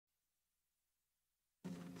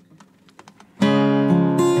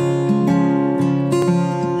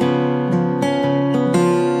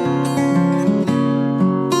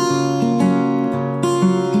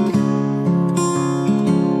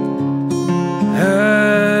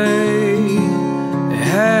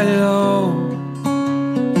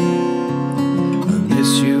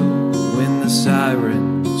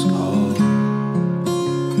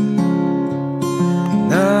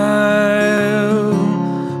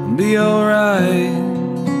be alright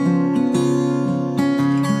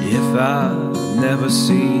if I never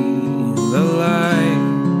see the light.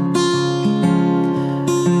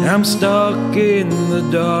 I'm stuck in the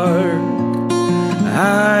dark,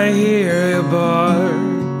 I hear you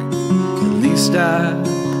bark. At least I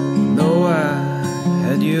know I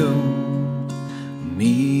had you,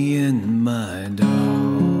 me and my dog.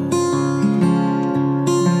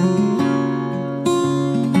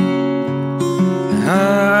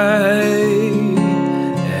 I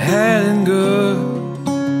hadn't good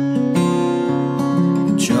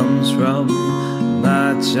chums from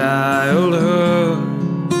my childhood.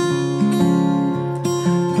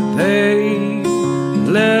 They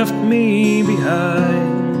left me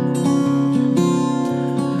behind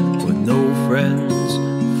with no friends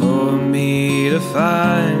for me to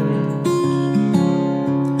find.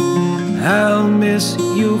 I'll miss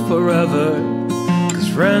you forever, 'cause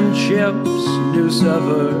friendships do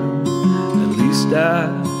sever. At least I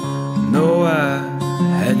know I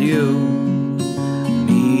had you,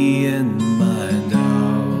 me and my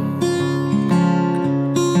dog.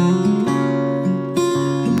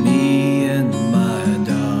 Me and my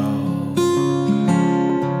dog.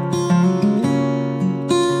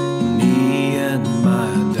 Me and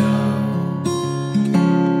my dog.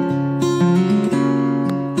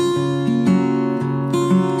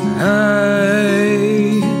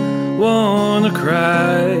 I wanna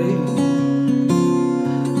cry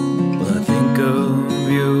when I think of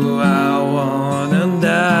you. I wanna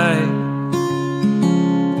die.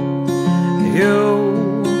 You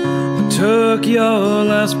took your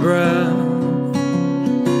last breath,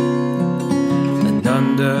 and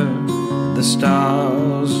under the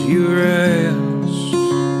stars you rest,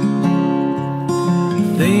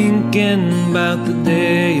 thinking about the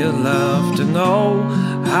day you left. To know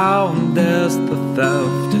how there's the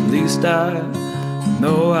theft. At least I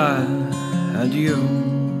know I had you,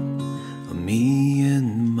 me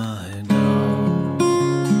and my dog.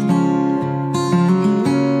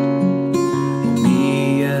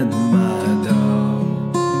 Me and my dog.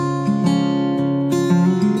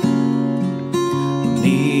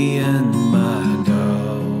 Me and